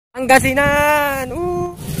Pangasinan!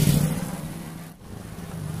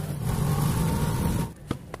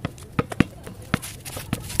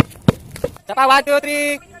 Sapa, 1,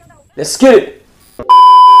 2, 3. Let's get it!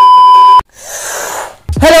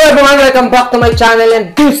 Hello everyone! Welcome back to my channel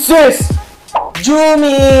and this is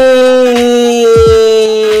Jomel!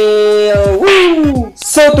 Woo!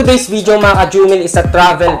 So today's video mga ka-Jomel is a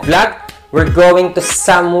travel vlog. We're going to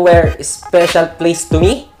somewhere special place to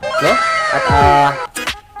me, no? At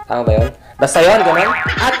tama ba yun? Basta yun, ganun.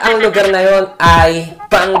 At ang lugar na yun ay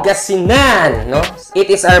Pangasinan, no?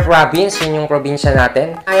 It is our province, yun yung probinsya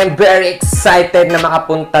natin. I am very excited na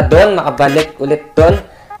makapunta doon, makabalik ulit doon.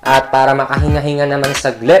 At para makahinga-hinga naman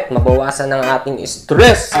saglit, mabawasan ng ating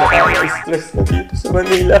stress. Stress na dito sa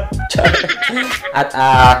Manila. At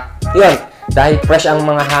yun, dahil fresh ang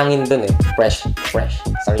mga hangin doon eh. Fresh,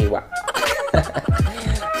 sariwa.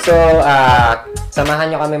 So,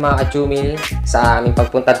 samahan nyo kami mga ka-Jomel sa aming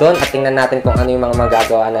pagpunta doon at tingnan natin kung ano yung mga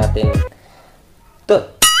magagawa natin doon.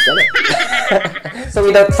 So,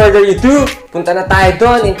 without further ado, punta na tayo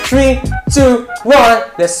doon in 3, 2,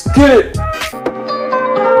 1, let's go!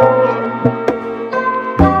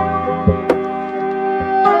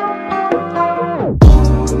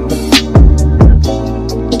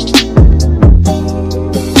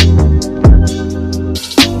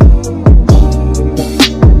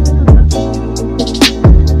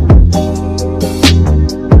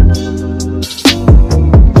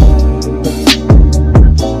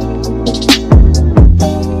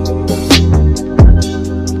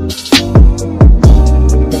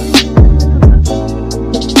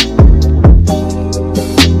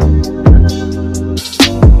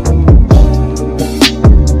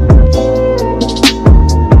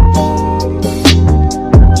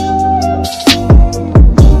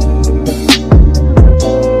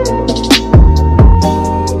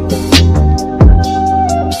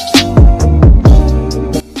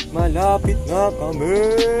 Malapit na kami.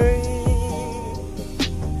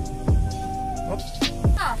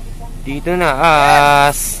 Dito na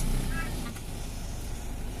as.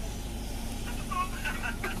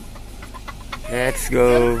 Let's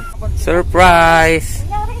go. Surprise.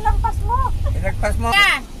 Ilagpas mo. Ilagpas mo.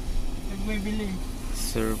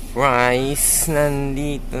 Surprise.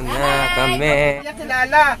 Nandito na kami.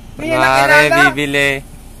 Mare bibili.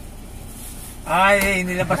 Ay,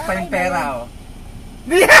 nilabas pa yung pera oh.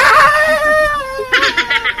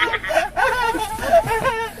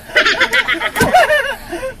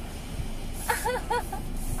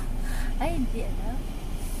 Ay, hindi alam.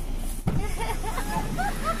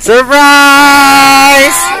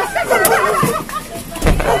 Surprise!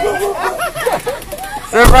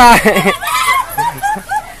 Surprise!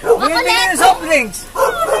 Bumili yung soft drinks.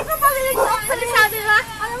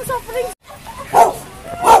 Anong soft drinks?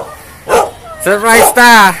 Surprise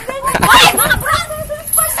ta!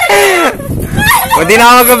 Hindi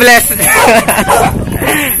na ako mag-bless.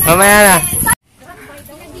 Mamaya na.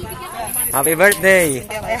 Happy birthday!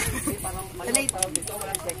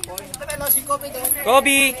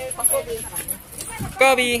 Kobe!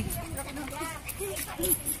 Kobe!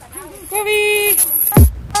 Kobe!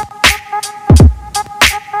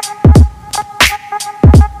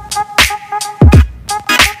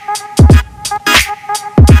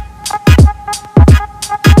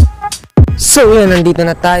 So yun, nandito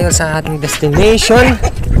na tayo sa ating destination.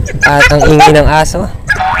 At ang ingay ng aso.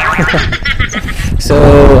 So,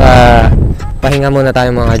 pahinga muna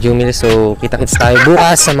tayo mga Jomel. So, kita-kits tayo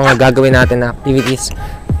bukas sa mga gagawin natin na activities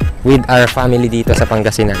with our family dito sa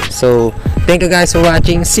Pangasinan. So, thank you guys for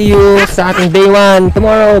watching. See you sa ating day 1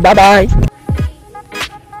 tomorrow. Bye-bye!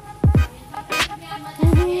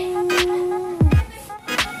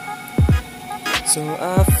 So,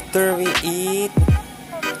 after we eat,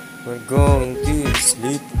 we're going to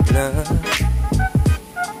sleep na.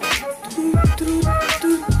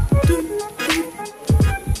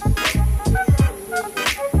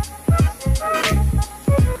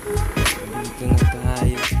 Dito na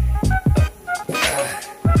tayo.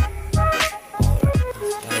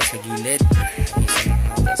 Tayo sa gilid. Isang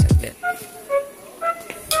natin sa bed.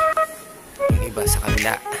 Yung iba sa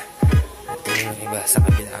kabila. At yung iba sa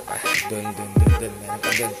kabila pa. Dun. Meron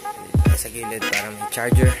pa dun. Sa gilid para may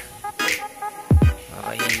charger.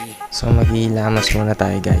 Okay. So maghihilamos muna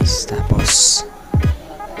tayo guys. Tapos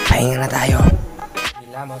pahinga na tayo.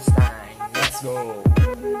 Hilamos time. Let's go.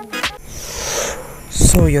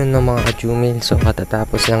 So yun na mga ka-Jomel. So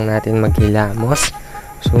katatapos lang natin maghilamos.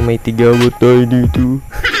 So may tigawat tayo dito.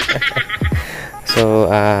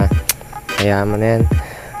 So kaya mo na yan.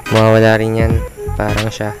 Mawawala rin yan.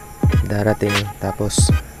 Parang siya darating.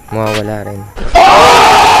 Tapos mawawala rin.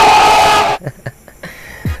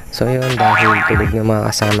 So yun, dahil tulog ng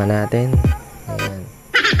mga kasama natin, ayan,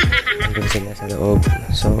 nandun sila sa loob.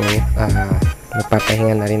 So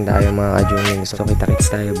magpapahinga na rin tayo mga ka-Jomel. So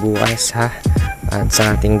kita-kits tayo bukas ha, at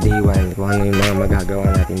sa ating day 1 kung ano yung mga magagawa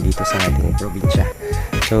natin dito sa ating probinsya.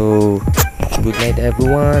 So good night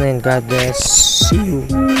everyone and God bless. See you.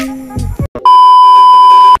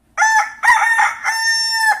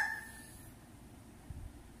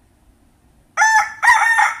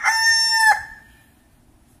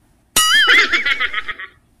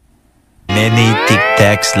 Many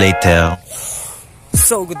tic-tacs later.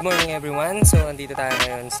 So, good morning everyone. So, andito tayo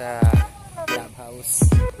ngayon sa clubhouse.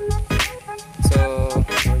 So,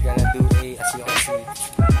 we're gonna do as you can see,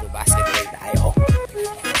 basketball tayo.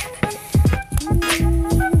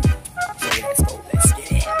 So, let's go. Let's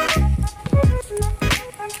get it.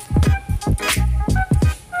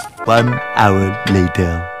 1 hour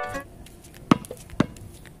later.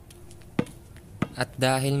 At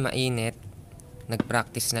dahil mainit,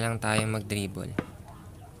 nag-practice na lang tayo mag-dribble.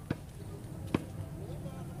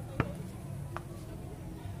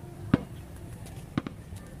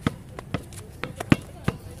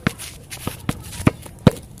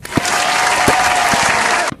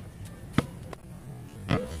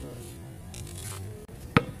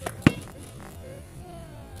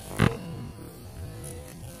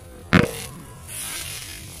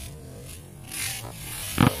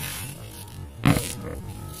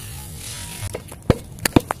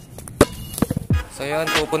 So yun,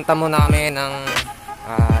 pupunta muna kami ng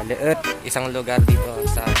Leut, isang lugar dito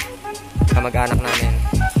sa kamag-anak namin.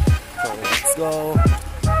 So let's go.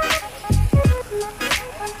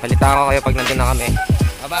 Balita ko kayo pag nandun na kami.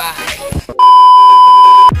 Bye bye.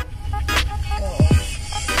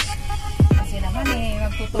 Kasi naman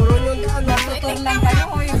magtuturo lang kayo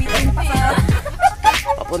o yung bitin pa sa...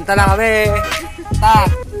 Papunta na kami.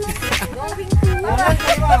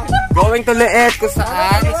 Going to Leut, kung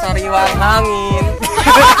saan sariwang hangin.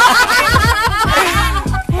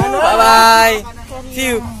 Bye bye.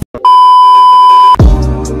 See you.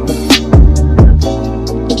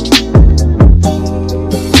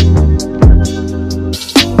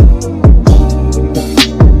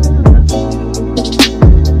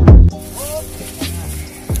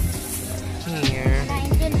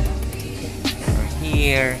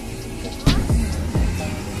 Here.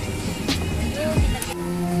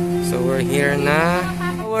 So we're here na.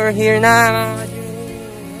 We're here na.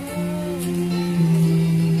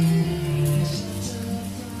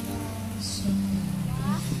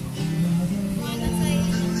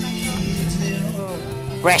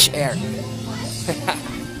 Fresh air.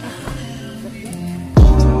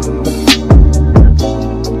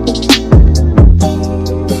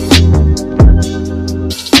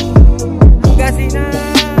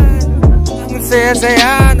 Pangasinan. Ang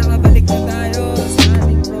saya-saya. Nakabalik na tayo sa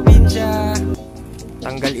ating probinsya.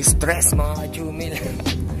 Tanggal stress mga ka-Jomel.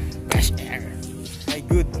 Fresh air. My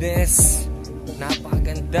goodness.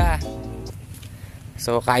 Napakaganda.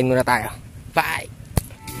 So kain muna tayo. Bye.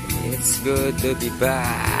 It's good to be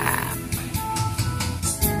back.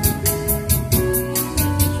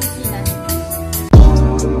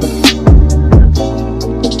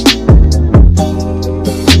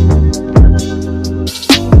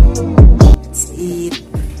 Let's eat.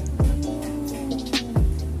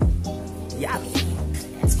 Yummy.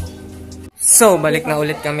 Let's go. So, balik na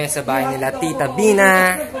ulit kami sa bahay nila Tita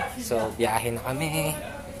Bina. So, biyahe na kami.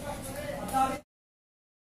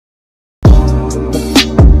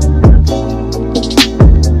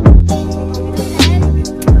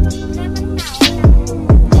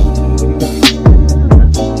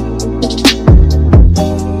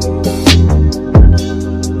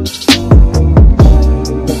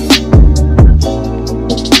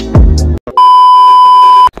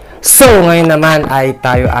 So, ngayon naman ay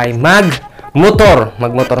tayo ay magmotor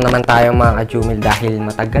naman tayo mga ka-Jomel dahil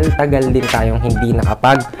matagal-tagal din tayong hindi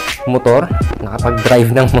nakapag-motor, nakapag-drive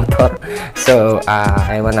ng motor. So,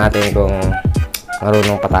 ewan natin kung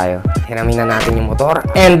marunong pa tayo. Hiramin na natin yung motor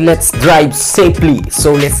and let's drive safely.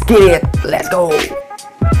 So, let's get it. Let's go!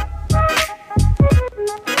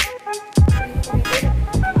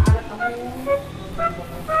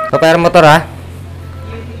 Prepare motor ha.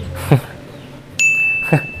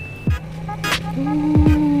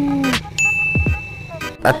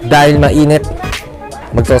 At dahil mainit,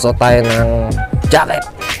 magsusuot tayo ng jacket.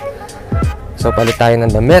 So palit tayo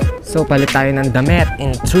ng damit.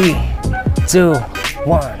 In 3, 2,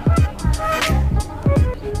 1.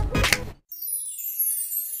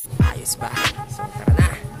 Ayos ba? So tara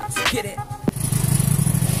na. Let's get it.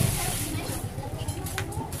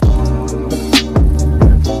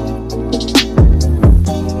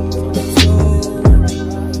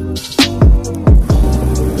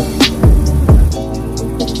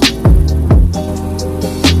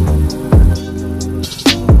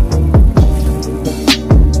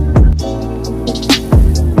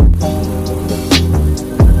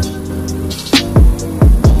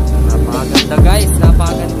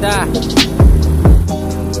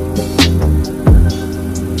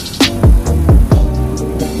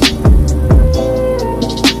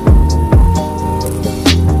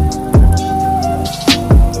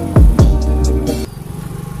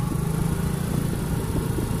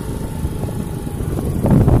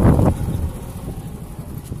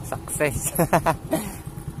 stress.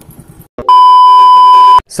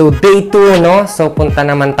 So, day 2, no? So, punta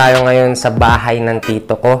naman tayo ngayon sa bahay ng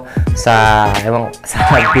tito ko sa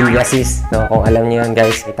Villasis, no? Kung alam niyo yun,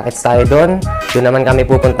 guys. Kita-kits tayo doon. Doon naman kami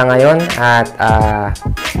pupunta ngayon at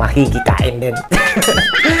makikikain din.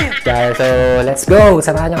 So, let's go!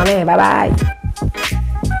 Samahan niyo kami. Bye-bye!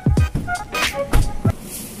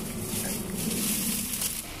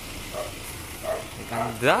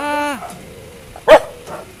 Ganda!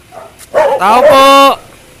 Tao po!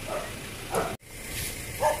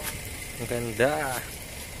 Ang ganda.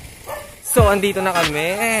 So, andito na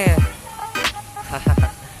kami.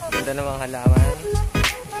 Ganda ng mga halaman.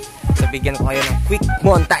 So, bigyan ko kayo ng quick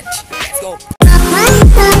montage. Let's go!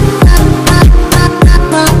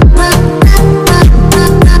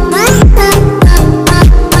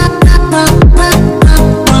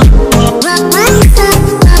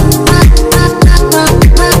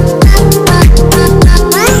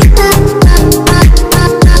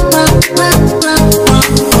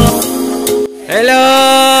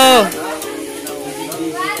 Hello!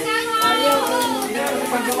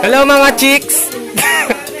 Hello mga chicks!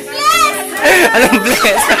 Anong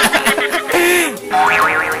bless?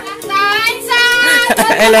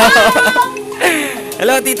 Hello!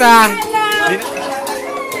 Hello tita!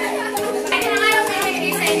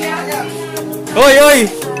 Hoy! Hoy!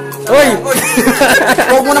 Hoy!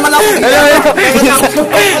 Huwag mo naman ako. Hello!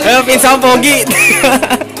 Hello! Pinsang pogi!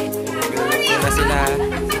 Ano sila?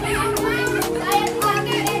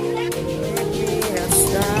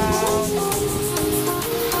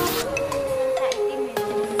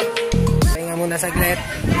 Muna saglit.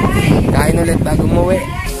 Kain ulit bago umuwi.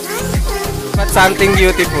 But something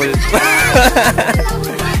beautiful.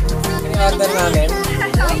 Ano order namin?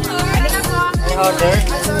 Ano order?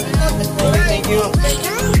 Thank you.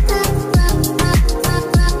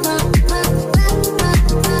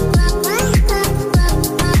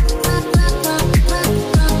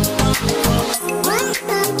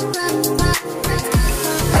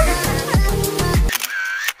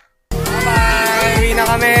 Bye! Uwi na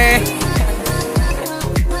kami!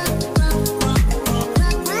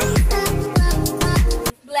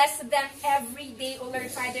 Every day, O Lord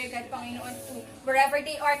Father God, Panginoon, to wherever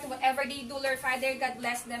they are, to whatever they do, Lord Father God,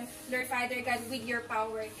 bless them, Lord Father God, with your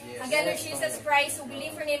power. Again, Lord Jesus Christ, who we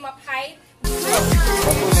lift your name up high.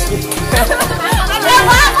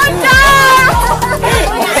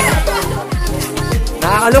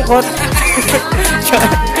 Nakakalungkot.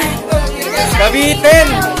 Kabitin.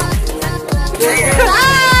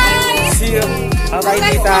 See you. Bye-bye,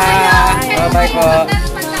 tita. Bye-bye po.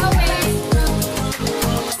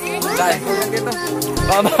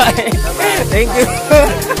 Bye-bye. Thank you.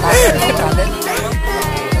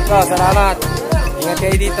 So, salamat. Ingat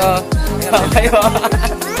kayo dito. Bye-bye.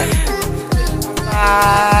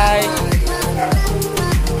 Bye.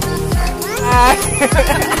 Bye.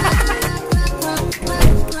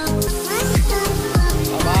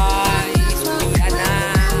 Bye-bye. Sulian na.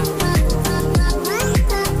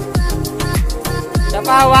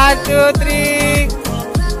 Sapa, 1, 2, 3.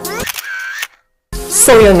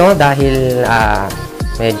 So yun, no, dahil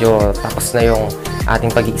medyo tapos na yung ating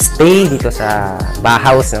pag-stay dito sa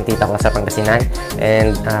bahaus ng tita ko sa Pangasinan.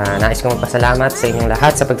 And nais kong magpasalamat sa inyong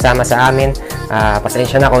lahat sa pagsama sa amin.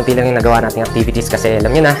 Pasensya na, konti lang yung nagawa nating activities kasi alam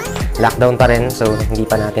nyo na, lockdown pa rin. So hindi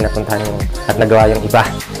pa natin napuntahan at nagawa yung iba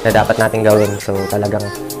na dapat natin gawin. So talagang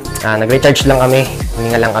nag-recharge lang kami,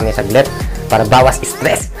 huminga lang kami saglit para bawas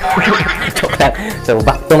stress. So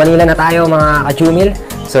back to Manila na tayo mga ka-Jomel.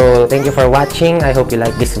 So, thank you for watching. I hope you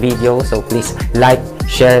like this video. So, please like,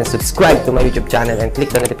 share, and subscribe to my YouTube channel and click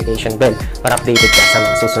the notification bell para updated ka sa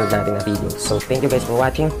mga susunod natin na videos. So, thank you guys for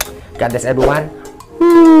watching. God bless everyone.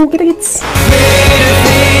 Woo! Kita-kits!